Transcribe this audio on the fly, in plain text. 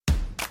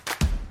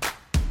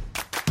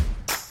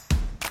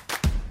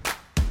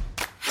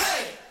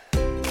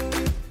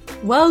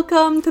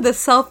Welcome to the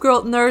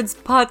Self-Growth Nerds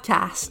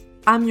podcast.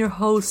 I'm your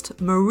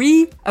host,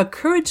 Marie, a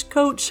courage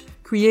coach,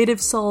 creative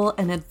soul,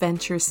 and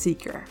adventure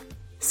seeker.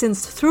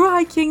 Since through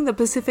hiking the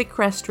Pacific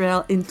Crest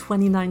Trail in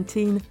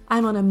 2019,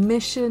 I'm on a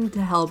mission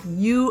to help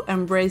you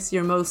embrace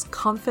your most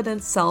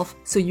confident self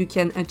so you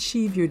can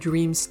achieve your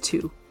dreams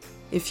too.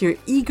 If you're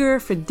eager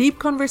for deep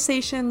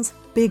conversations,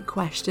 big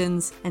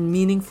questions, and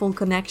meaningful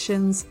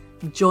connections,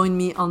 join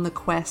me on the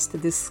quest to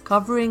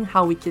discovering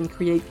how we can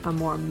create a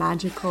more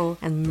magical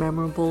and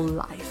memorable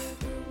life.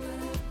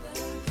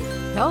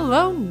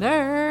 Hello,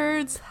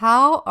 nerds!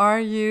 How are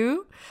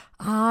you?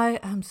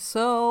 I am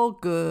so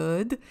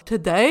good.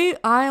 Today,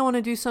 I want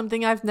to do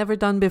something I've never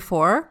done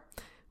before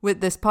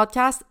with this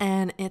podcast,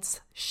 and it's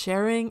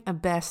sharing a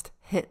best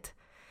hit.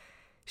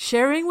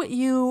 Sharing with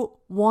you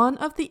one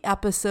of the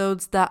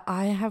episodes that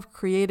I have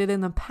created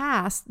in the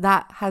past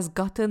that has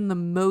gotten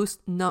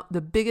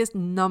the biggest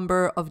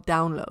number of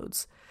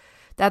downloads.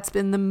 That's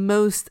been the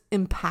most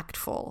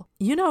impactful.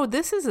 You know,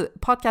 this is a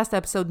podcast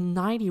episode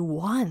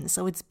 91,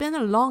 so it's been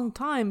a long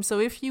time. So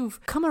if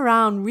you've come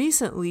around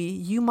recently,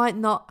 you might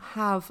not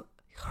have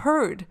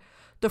heard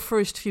the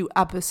first few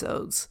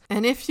episodes.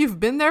 And if you've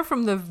been there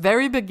from the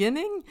very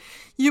beginning,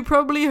 you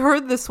probably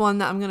heard this one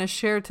that I'm going to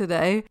share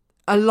today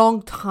a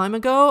long time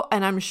ago,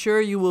 and I'm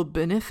sure you will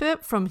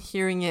benefit from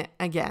hearing it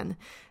again.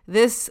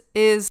 This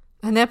is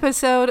an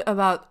episode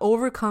about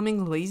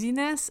overcoming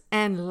laziness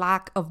and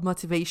lack of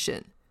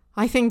motivation.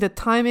 I think the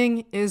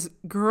timing is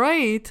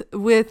great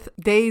with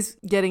days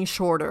getting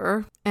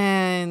shorter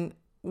and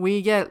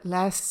we get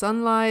less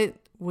sunlight,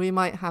 we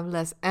might have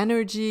less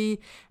energy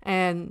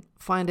and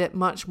find it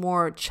much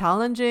more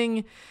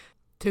challenging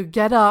to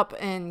get up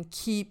and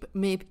keep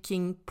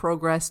making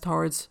progress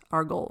towards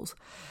our goals.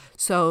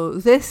 So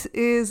this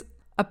is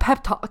a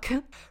pep talk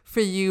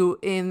for you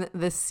in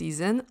this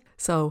season.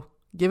 So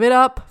give it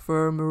up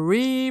for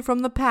Marie from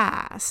the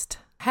past.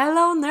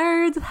 Hello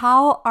nerds,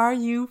 how are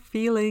you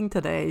feeling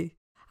today?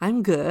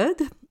 I'm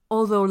good.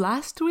 Although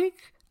last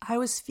week I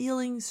was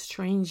feeling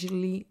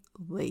strangely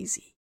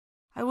lazy.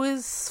 I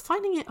was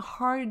finding it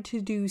hard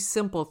to do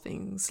simple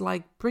things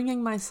like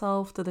bringing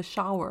myself to the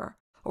shower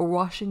or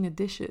washing the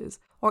dishes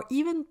or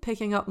even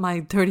picking up my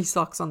dirty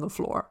socks on the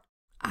floor.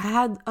 I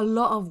had a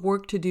lot of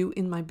work to do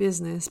in my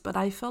business, but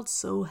I felt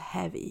so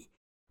heavy.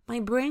 My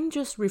brain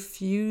just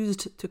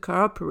refused to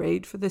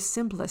cooperate for the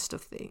simplest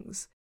of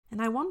things,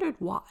 and I wondered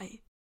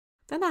why.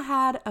 Then I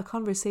had a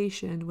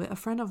conversation with a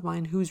friend of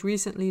mine who's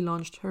recently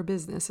launched her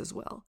business as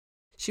well.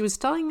 She was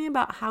telling me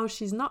about how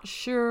she's not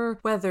sure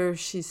whether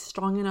she's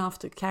strong enough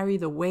to carry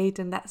the weight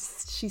and that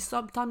she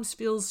sometimes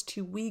feels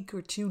too weak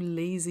or too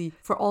lazy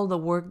for all the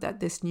work that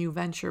this new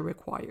venture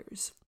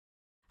requires.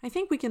 I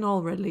think we can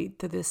all relate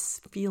to this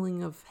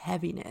feeling of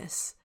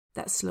heaviness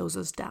that slows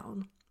us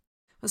down.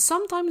 But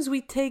sometimes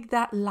we take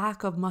that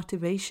lack of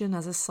motivation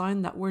as a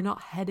sign that we're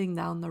not heading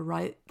down the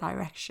right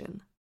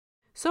direction.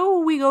 So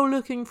we go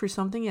looking for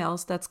something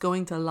else that's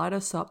going to light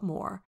us up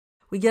more.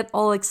 We get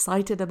all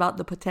excited about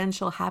the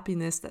potential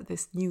happiness that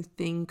this new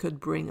thing could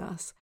bring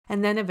us.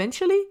 And then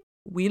eventually,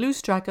 we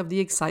lose track of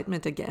the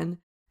excitement again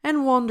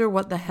and wonder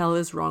what the hell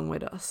is wrong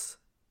with us,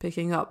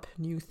 picking up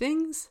new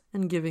things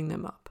and giving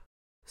them up.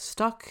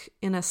 Stuck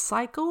in a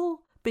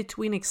cycle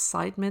between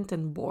excitement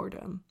and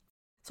boredom.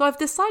 So I've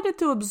decided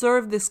to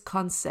observe this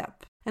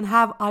concept and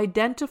have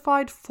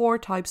identified 4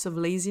 types of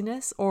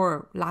laziness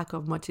or lack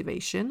of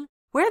motivation,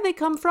 where they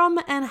come from,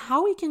 and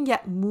how we can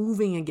get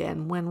moving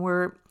again when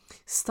we're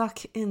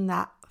stuck in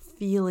that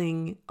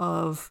feeling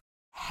of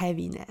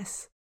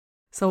heaviness.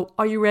 So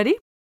are you ready?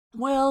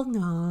 Well,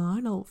 no,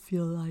 I don't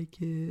feel like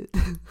it.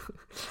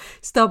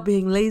 Stop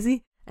being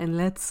lazy and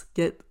let's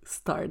get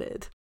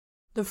started.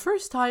 The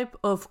first type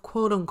of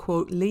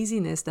quote-unquote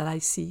laziness that I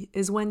see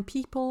is when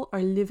people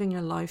are living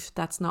a life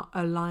that's not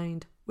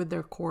aligned with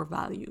their core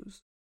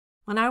values.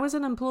 When I was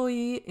an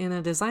employee in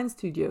a design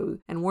studio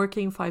and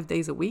working 5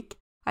 days a week,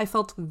 I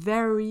felt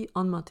very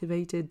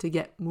unmotivated to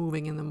get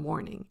moving in the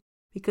morning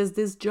because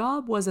this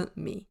job wasn't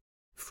me.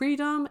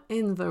 Freedom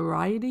and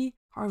variety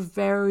are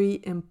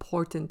very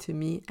important to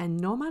me, and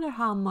no matter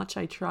how much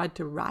I tried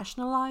to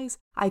rationalize,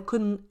 I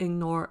couldn't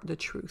ignore the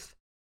truth.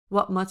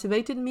 What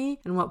motivated me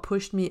and what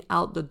pushed me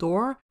out the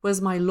door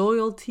was my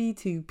loyalty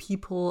to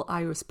people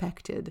I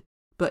respected.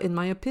 But in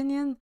my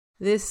opinion,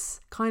 this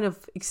kind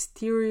of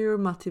exterior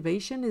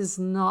motivation is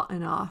not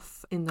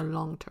enough in the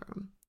long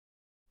term.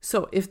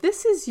 So if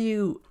this is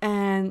you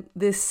and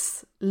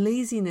this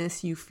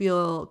laziness you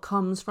feel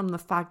comes from the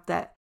fact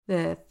that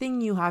the thing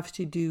you have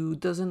to do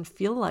doesn't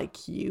feel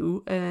like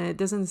you, it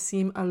doesn't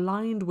seem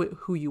aligned with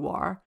who you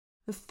are,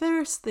 the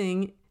first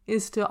thing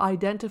is to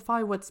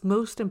identify what's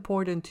most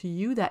important to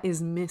you that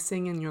is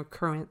missing in your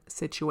current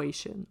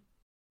situation.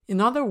 In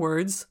other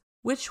words,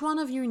 which one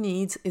of your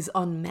needs is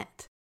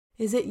unmet?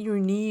 Is it your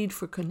need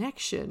for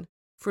connection,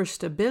 for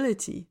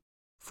stability,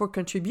 for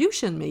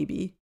contribution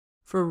maybe,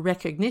 for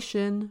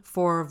recognition,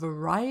 for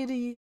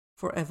variety,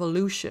 for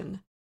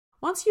evolution?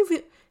 Once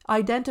you've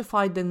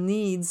identified the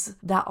needs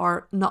that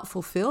are not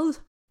fulfilled,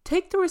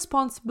 take the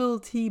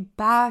responsibility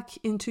back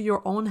into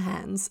your own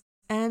hands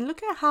and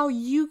look at how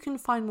you can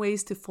find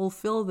ways to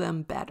fulfill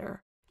them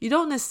better. You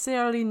don't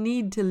necessarily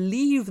need to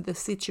leave the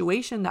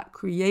situation that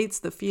creates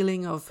the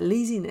feeling of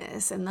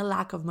laziness and the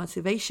lack of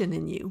motivation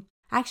in you.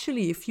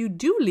 Actually, if you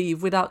do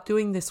leave without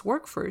doing this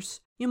work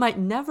first, you might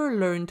never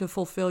learn to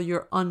fulfill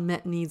your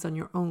unmet needs on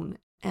your own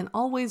and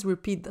always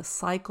repeat the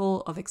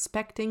cycle of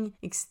expecting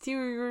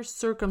exterior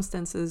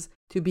circumstances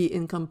to be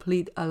in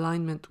complete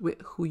alignment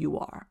with who you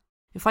are.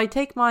 If I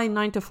take my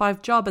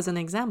 9-to-5 job as an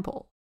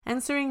example,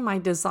 answering my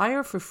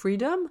desire for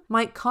freedom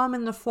might come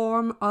in the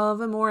form of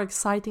a more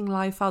exciting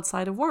life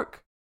outside of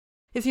work.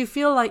 If you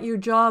feel like your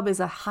job is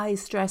a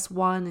high-stress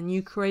one and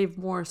you crave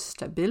more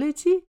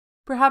stability,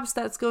 perhaps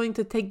that's going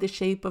to take the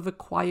shape of a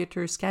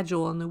quieter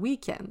schedule on the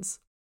weekends.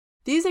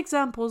 These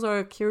examples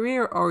are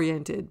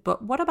career-oriented,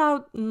 but what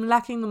about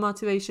lacking the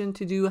motivation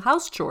to do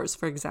house chores,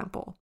 for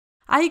example?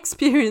 I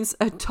experience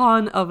a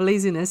ton of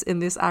laziness in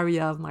this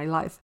area of my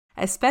life,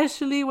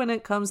 especially when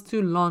it comes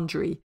to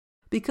laundry,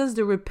 because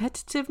the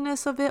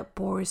repetitiveness of it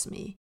bores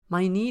me.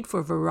 My need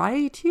for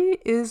variety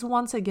is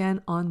once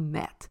again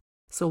unmet.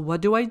 So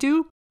what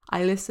do?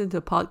 I listen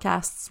to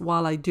podcasts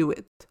while I do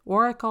it,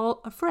 or I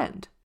call a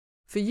friend.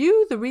 For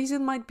you, the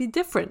reason might be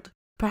different.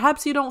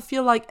 Perhaps you don't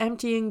feel like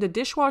emptying the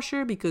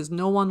dishwasher because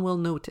no one will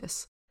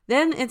notice.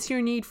 Then it's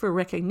your need for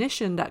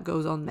recognition that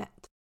goes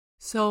unmet.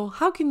 So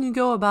how can you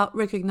go about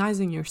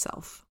recognizing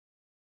yourself?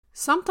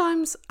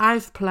 Sometimes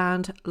I've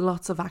planned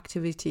lots of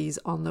activities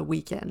on the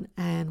weekend,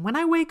 and when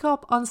I wake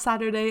up on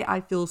Saturday, I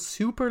feel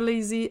super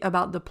lazy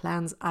about the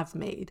plans I've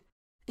made.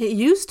 It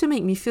used to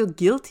make me feel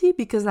guilty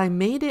because I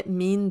made it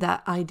mean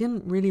that I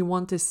didn't really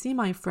want to see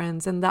my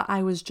friends and that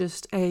I was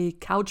just a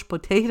couch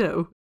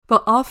potato.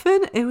 But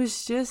often it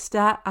was just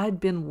that I'd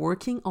been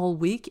working all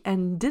week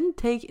and didn't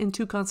take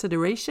into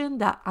consideration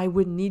that I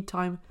would need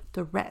time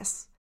to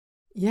rest.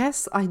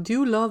 Yes, I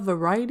do love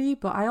variety,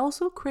 but I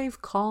also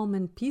crave calm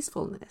and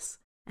peacefulness.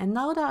 And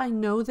now that I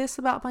know this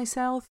about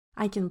myself,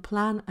 I can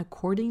plan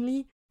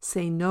accordingly,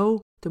 say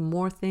no to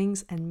more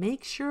things, and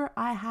make sure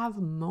I have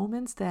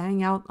moments to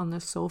hang out on the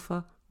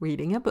sofa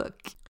reading a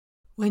book.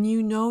 When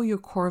you know your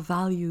core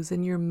values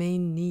and your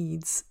main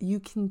needs, you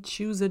can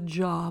choose a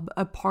job,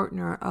 a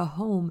partner, a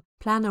home,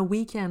 plan a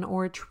weekend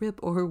or a trip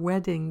or a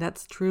wedding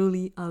that's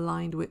truly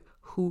aligned with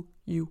who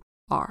you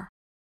are.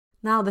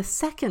 Now, the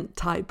second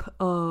type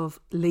of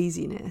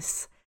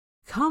laziness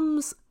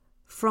comes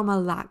from a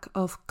lack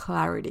of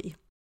clarity.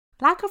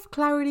 Lack of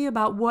clarity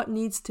about what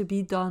needs to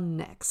be done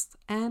next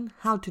and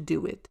how to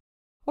do it.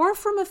 Or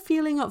from a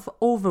feeling of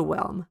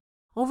overwhelm.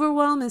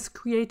 Overwhelm is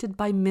created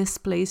by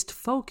misplaced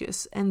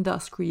focus and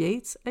thus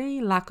creates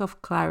a lack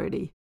of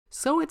clarity.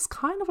 So it's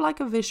kind of like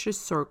a vicious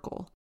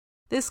circle.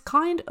 This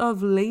kind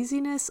of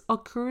laziness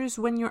occurs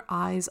when your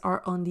eyes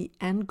are on the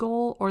end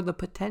goal or the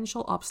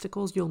potential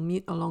obstacles you'll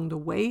meet along the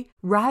way,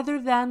 rather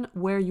than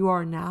where you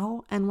are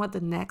now and what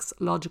the next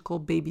logical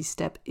baby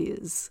step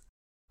is.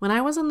 When I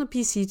was on the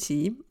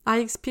PCT, I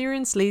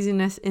experienced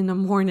laziness in the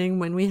morning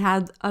when we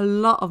had a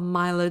lot of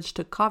mileage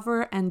to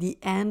cover and the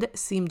end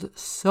seemed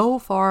so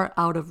far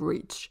out of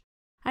reach.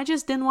 I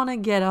just didn't want to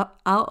get out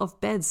of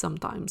bed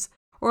sometimes.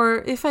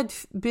 Or if I'd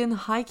been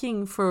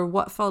hiking for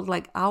what felt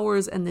like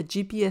hours and the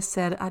GPS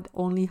said I'd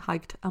only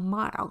hiked a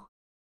mile.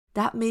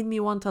 That made me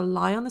want to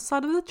lie on the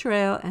side of the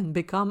trail and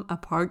become a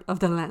part of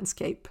the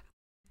landscape.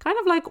 Kind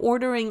of like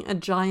ordering a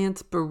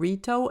giant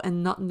burrito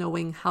and not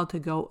knowing how to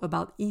go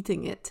about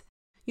eating it.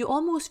 You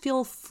almost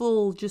feel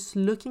full just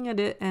looking at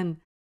it, and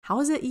how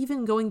is it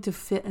even going to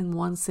fit in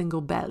one single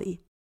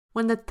belly?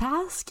 When the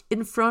task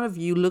in front of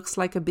you looks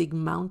like a big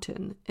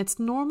mountain, it's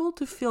normal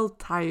to feel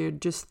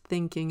tired just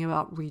thinking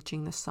about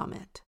reaching the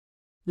summit.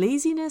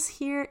 Laziness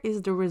here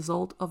is the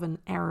result of an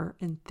error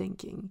in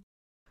thinking.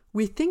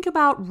 We think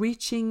about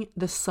reaching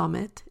the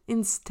summit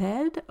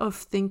instead of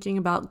thinking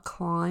about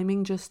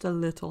climbing just a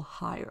little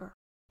higher.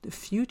 The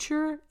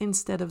future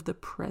instead of the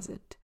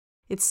present.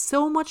 It's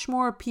so much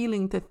more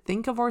appealing to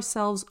think of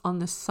ourselves on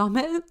the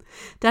summit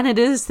than it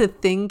is to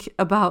think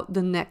about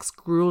the next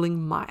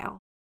grueling mile.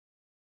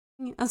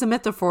 As a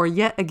metaphor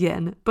yet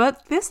again,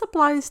 but this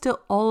applies to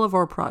all of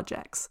our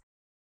projects.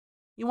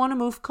 You want to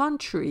move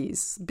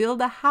countries, build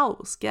a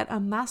house, get a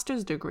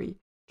master's degree,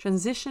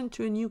 transition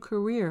to a new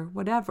career,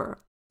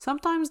 whatever.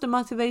 Sometimes the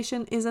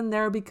motivation isn't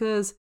there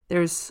because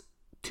there's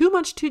too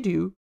much to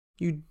do,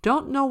 you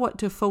don't know what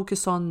to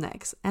focus on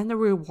next, and the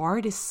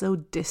reward is so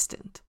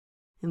distant.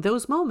 In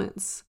those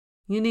moments,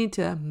 you need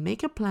to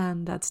make a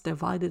plan that's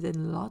divided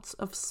in lots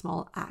of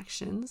small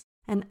actions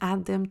and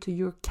add them to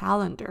your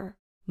calendar,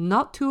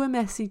 not to a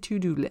messy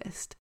to-do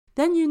list.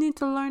 Then you need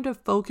to learn to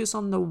focus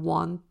on the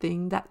one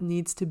thing that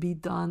needs to be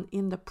done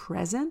in the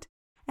present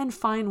and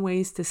find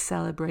ways to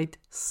celebrate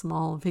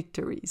small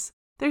victories.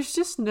 There's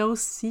just no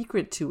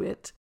secret to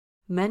it.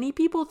 Many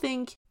people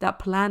think that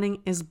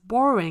planning is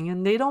boring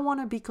and they don't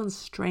want to be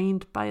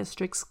constrained by a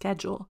strict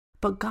schedule.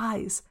 But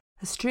guys,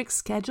 a strict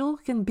schedule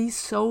can be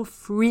so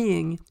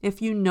freeing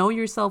if you know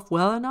yourself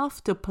well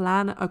enough to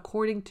plan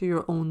according to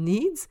your own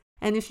needs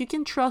and if you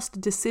can trust the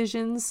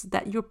decisions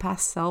that your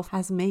past self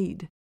has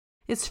made.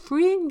 It's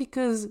freeing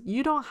because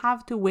you don't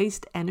have to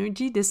waste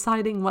energy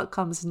deciding what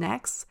comes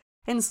next,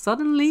 and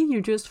suddenly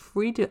you're just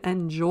free to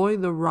enjoy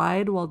the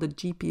ride while the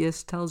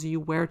GPS tells you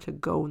where to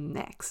go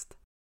next.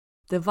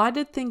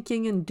 Divided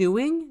thinking and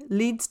doing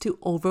leads to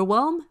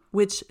overwhelm,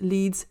 which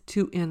leads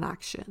to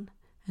inaction.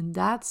 And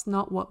that's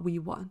not what we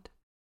want.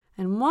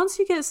 And once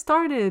you get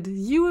started,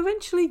 you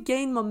eventually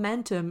gain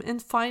momentum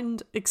and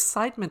find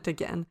excitement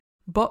again.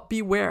 But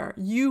beware,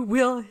 you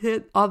will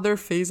hit other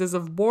phases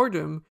of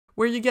boredom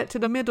where you get to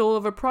the middle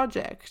of a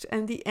project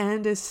and the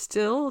end is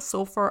still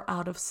so far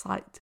out of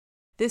sight.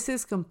 This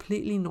is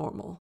completely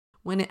normal.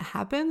 When it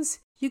happens,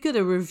 you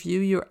gotta review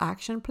your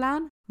action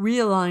plan,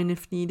 realign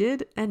if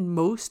needed, and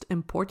most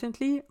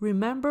importantly,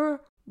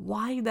 remember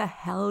why the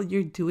hell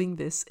you're doing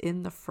this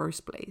in the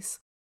first place.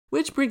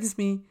 Which brings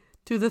me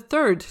to the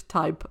third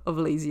type of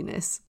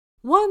laziness.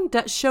 One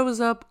that shows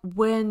up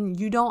when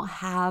you don't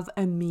have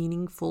a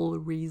meaningful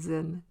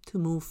reason to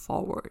move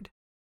forward.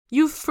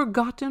 You've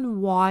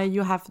forgotten why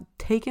you have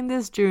taken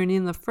this journey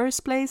in the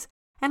first place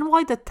and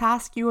why the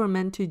task you are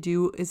meant to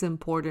do is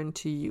important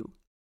to you.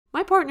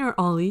 My partner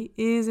Ollie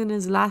is in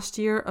his last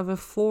year of a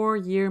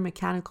 4-year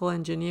mechanical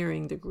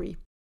engineering degree.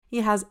 He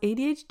has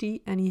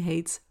ADHD and he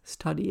hates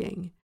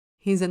studying.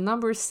 He's a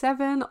number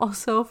 7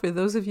 also for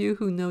those of you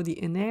who know the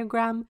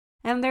Enneagram,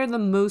 and they're the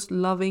most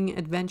loving,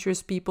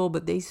 adventurous people,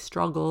 but they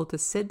struggle to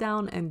sit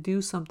down and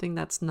do something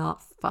that's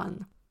not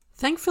fun.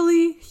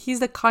 Thankfully,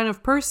 he's the kind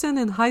of person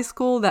in high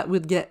school that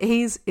would get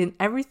A's in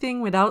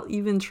everything without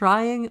even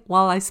trying,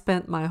 while I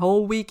spent my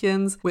whole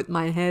weekends with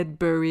my head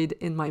buried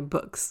in my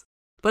books.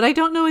 But I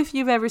don't know if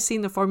you've ever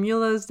seen the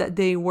formulas that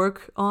they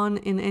work on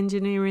in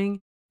engineering,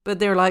 but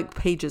they're like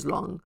pages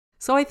long.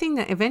 So I think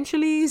that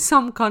eventually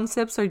some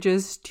concepts are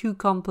just too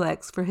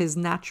complex for his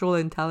natural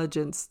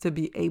intelligence to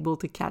be able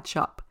to catch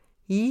up.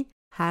 He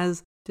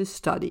has to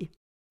study.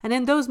 And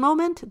in those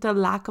moments, the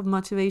lack of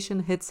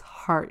motivation hits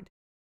hard.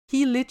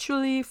 He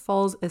literally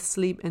falls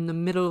asleep in the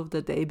middle of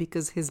the day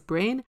because his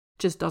brain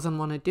just doesn't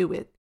want to do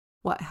it.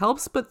 What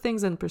helps put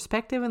things in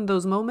perspective in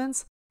those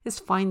moments is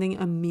finding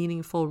a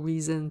meaningful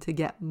reason to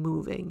get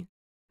moving.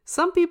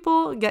 Some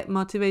people get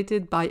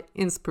motivated by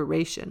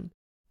inspiration.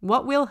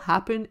 What will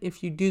happen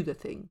if you do the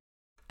thing?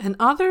 And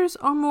others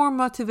are more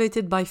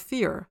motivated by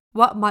fear.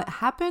 What might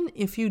happen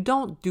if you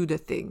don't do the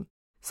thing?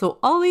 So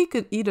Ollie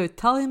could either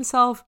tell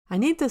himself, I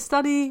need to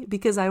study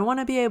because I want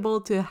to be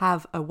able to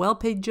have a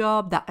well-paid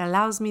job that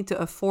allows me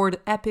to afford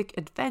epic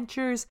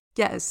adventures,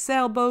 get a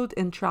sailboat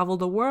and travel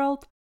the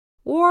world.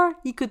 Or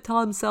he could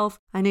tell himself,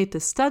 I need to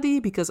study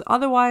because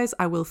otherwise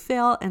I will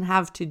fail and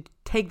have to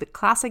take the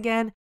class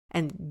again.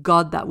 And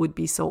God, that would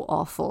be so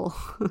awful.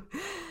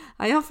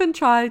 I often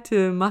try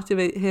to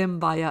motivate him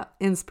via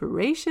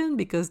inspiration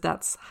because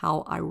that's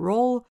how I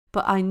roll.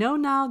 But I know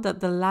now that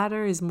the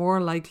latter is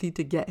more likely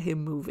to get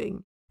him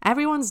moving.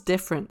 Everyone's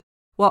different.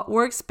 What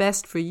works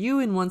best for you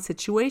in one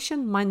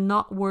situation might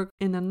not work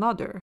in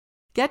another.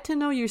 Get to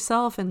know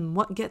yourself and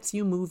what gets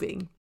you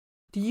moving.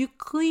 Do you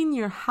clean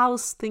your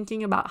house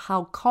thinking about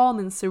how calm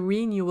and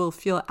serene you will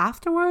feel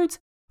afterwards,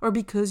 or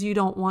because you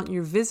don't want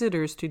your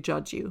visitors to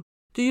judge you?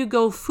 Do you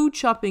go food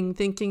shopping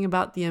thinking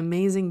about the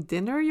amazing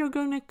dinner you're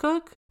going to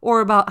cook,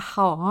 or about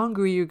how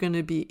hungry you're going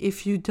to be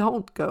if you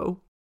don't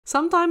go?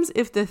 Sometimes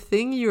if the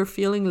thing you're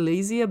feeling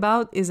lazy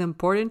about is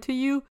important to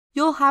you,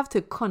 you'll have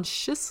to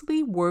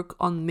consciously work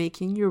on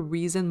making your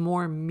reason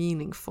more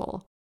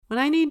meaningful. When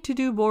I need to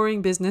do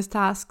boring business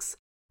tasks,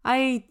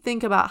 I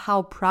think about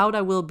how proud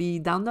I will be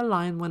down the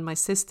line when my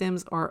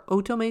systems are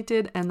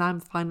automated and I'm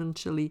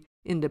financially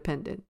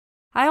independent.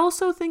 I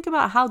also think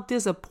about how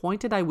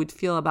disappointed I would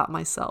feel about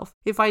myself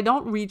if I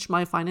don't reach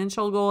my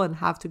financial goal and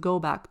have to go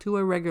back to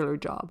a regular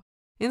job.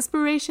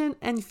 Inspiration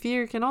and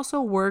fear can also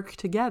work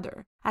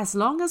together, as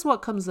long as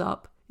what comes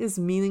up is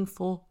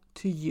meaningful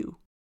to you.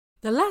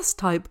 The last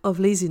type of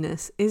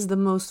laziness is the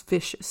most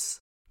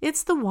vicious.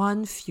 It's the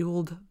one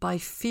fueled by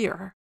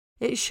fear.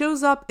 It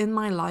shows up in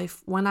my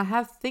life when I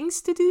have things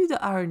to do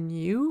that are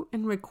new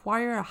and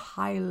require a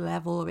high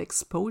level of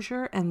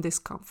exposure and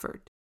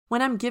discomfort.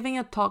 When I'm giving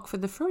a talk for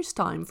the first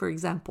time, for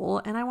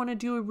example, and I want to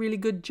do a really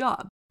good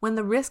job, when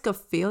the risk of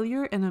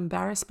failure and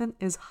embarrassment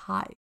is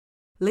high.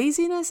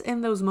 Laziness in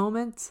those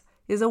moments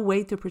is a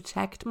way to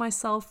protect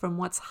myself from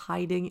what's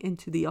hiding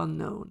into the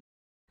unknown.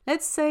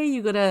 Let's say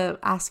you gotta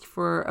ask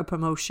for a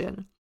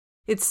promotion.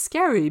 It's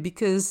scary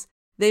because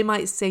they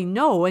might say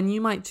no and you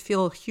might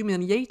feel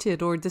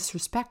humiliated or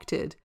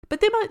disrespected.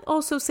 But they might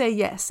also say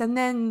yes, and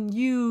then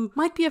you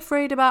might be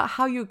afraid about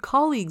how your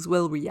colleagues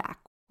will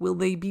react. Will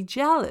they be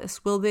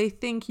jealous? Will they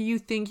think you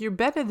think you're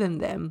better than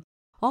them?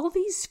 All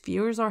these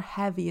fears are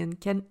heavy and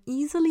can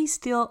easily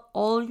steal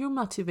all your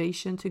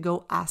motivation to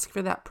go ask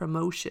for that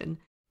promotion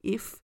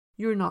if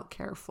you're not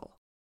careful.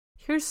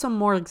 Here's some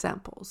more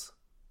examples.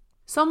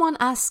 Someone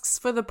asks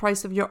for the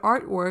price of your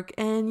artwork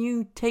and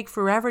you take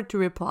forever to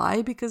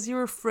reply because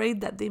you're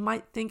afraid that they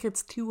might think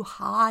it's too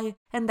high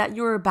and that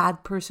you're a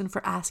bad person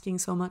for asking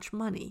so much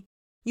money.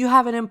 You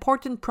have an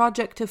important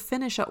project to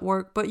finish at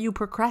work, but you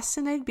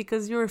procrastinate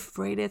because you're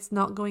afraid it's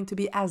not going to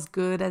be as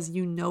good as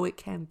you know it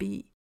can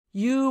be.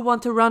 You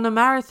want to run a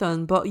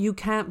marathon, but you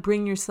can't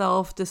bring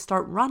yourself to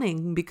start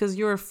running because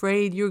you're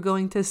afraid you're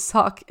going to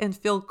suck and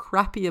feel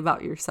crappy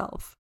about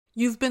yourself.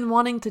 You've been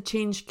wanting to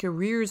change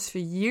careers for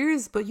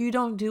years, but you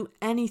don't do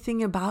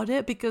anything about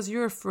it because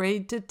you're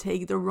afraid to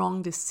take the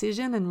wrong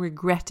decision and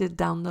regret it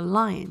down the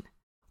line.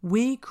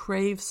 We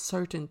crave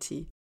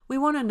certainty. We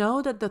want to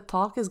know that the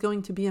talk is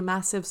going to be a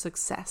massive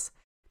success,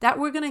 that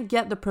we're going to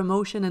get the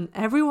promotion and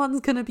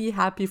everyone's going to be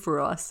happy for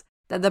us,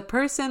 that the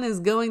person is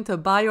going to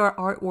buy our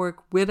artwork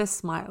with a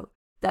smile,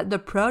 that the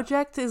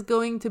project is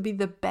going to be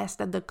the best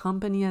that the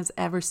company has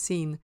ever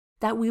seen,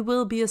 that we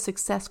will be a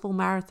successful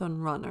marathon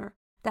runner,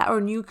 that our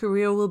new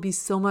career will be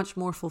so much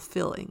more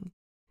fulfilling.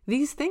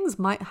 These things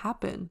might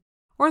happen,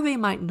 or they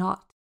might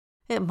not.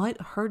 It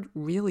might hurt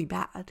really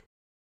bad,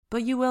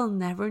 but you will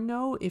never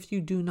know if you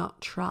do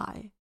not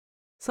try.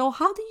 So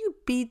how do you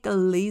beat the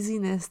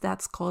laziness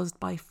that's caused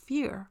by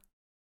fear?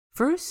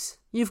 First,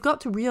 you've got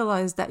to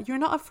realize that you're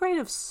not afraid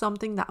of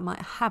something that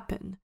might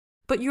happen,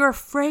 but you're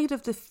afraid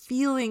of the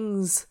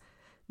feelings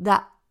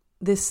that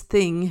this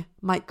thing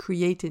might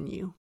create in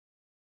you.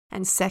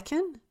 And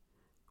second,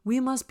 we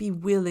must be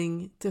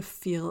willing to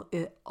feel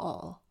it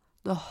all,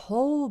 the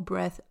whole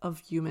breadth of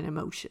human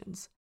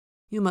emotions.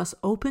 You must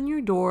open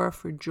your door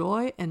for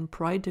joy and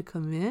pride to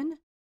come in,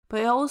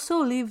 but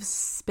also leave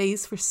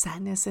space for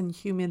sadness and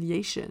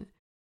humiliation.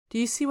 Do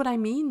you see what I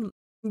mean?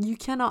 You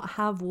cannot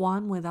have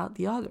one without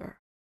the other.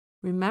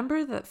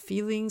 Remember that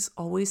feelings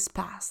always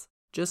pass,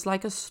 just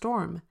like a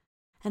storm,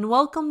 and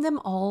welcome them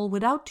all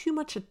without too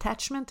much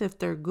attachment if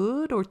they're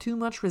good or too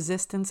much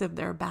resistance if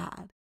they're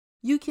bad.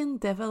 You can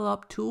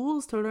develop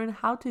tools to learn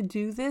how to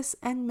do this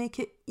and make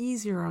it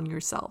easier on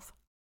yourself.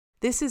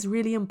 This is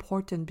really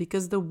important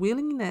because the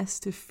willingness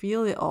to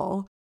feel it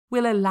all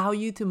will allow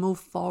you to move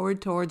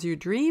forward towards your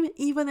dream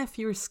even if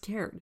you're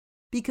scared,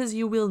 because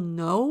you will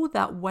know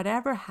that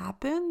whatever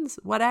happens,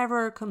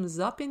 whatever comes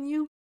up in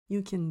you,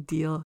 you can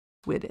deal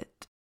with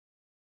it.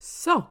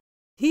 So,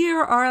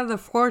 here are the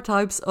 4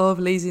 types of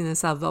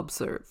laziness I've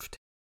observed.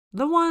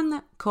 The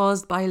one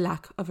caused by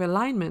lack of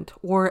alignment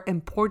or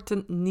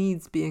important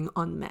needs being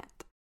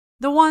unmet.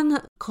 The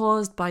one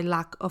caused by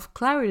lack of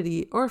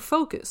clarity or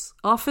focus,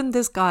 often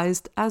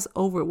disguised as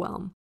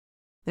overwhelm.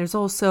 There's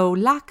also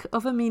lack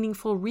of a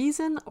meaningful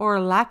reason or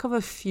lack of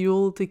a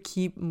fuel to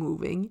keep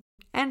moving.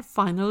 And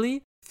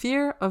finally,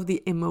 fear of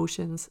the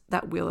emotions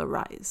that will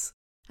arise.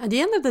 At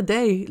the end of the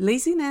day,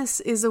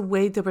 laziness is a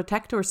way to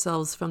protect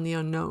ourselves from the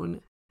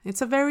unknown.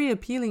 It's a very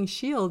appealing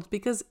shield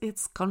because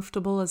it's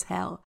comfortable as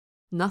hell.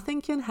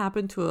 Nothing can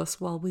happen to us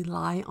while we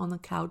lie on the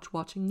couch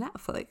watching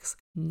Netflix.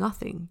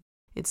 Nothing.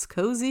 It's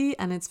cozy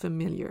and it's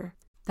familiar.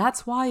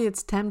 That's why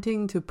it's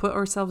tempting to put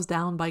ourselves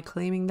down by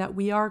claiming that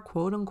we are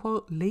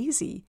quote-unquote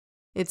lazy.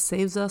 It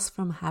saves us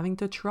from having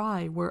to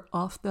try. We're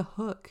off the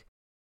hook.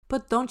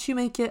 But don't you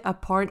make it a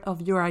part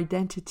of your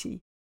identity.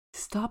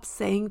 Stop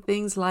saying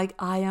things like,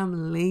 I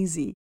am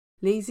lazy.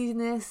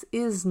 Laziness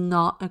is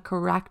not a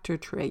character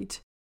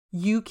trait.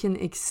 You can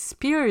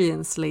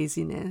experience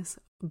laziness,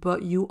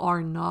 but you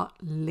are not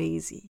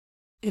lazy.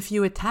 If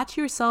you attach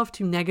yourself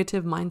to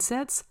negative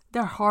mindsets,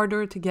 they're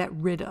harder to get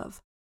rid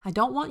of. I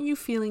don't want you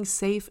feeling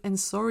safe and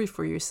sorry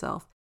for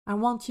yourself. I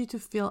want you to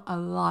feel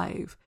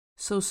alive.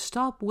 So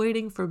stop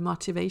waiting for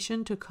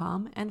motivation to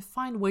come and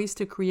find ways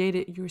to create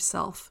it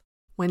yourself.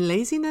 When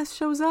laziness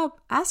shows up,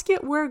 ask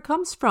it where it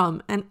comes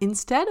from, and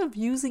instead of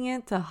using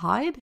it to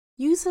hide,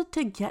 use it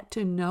to get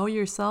to know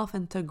yourself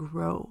and to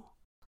grow.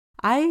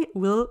 I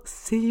will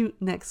see you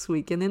next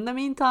week, and in the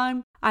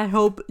meantime, I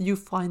hope you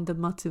find the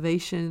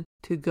motivation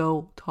to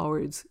go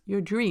towards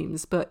your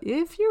dreams. But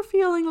if you're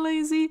feeling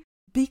lazy,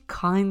 be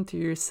kind to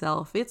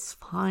yourself. It's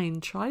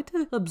fine. Try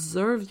to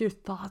observe your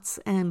thoughts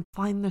and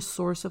find the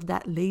source of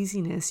that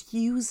laziness.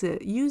 Use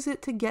it. Use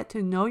it to get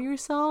to know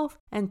yourself.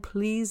 And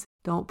please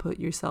don't put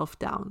yourself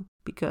down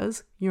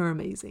because you're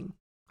amazing.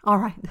 All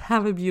right.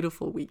 Have a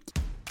beautiful week.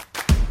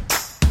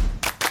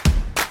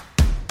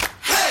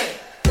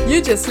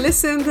 You just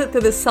listened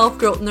to the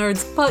Self-Growth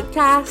Nerds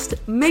podcast.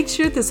 Make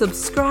sure to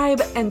subscribe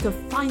and to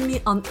find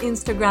me on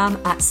Instagram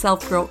at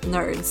Self-Growth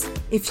Nerds.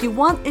 If you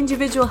want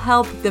individual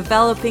help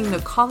developing the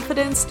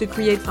confidence to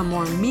create a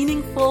more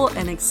meaningful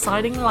and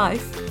exciting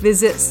life,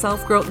 visit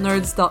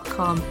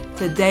selfgrowthnerds.com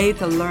today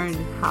to learn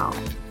how.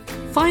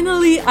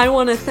 Finally, I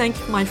want to thank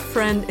my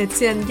friend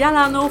Etienne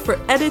Galano for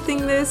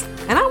editing this,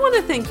 and I want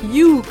to thank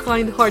you,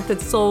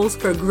 kind-hearted souls,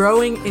 for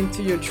growing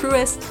into your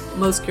truest,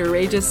 most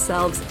courageous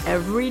selves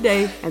every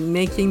day and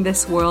making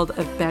this world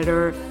a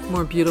better,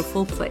 more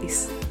beautiful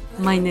place.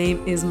 My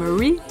name is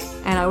Marie,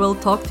 and I will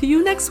talk to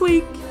you next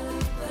week.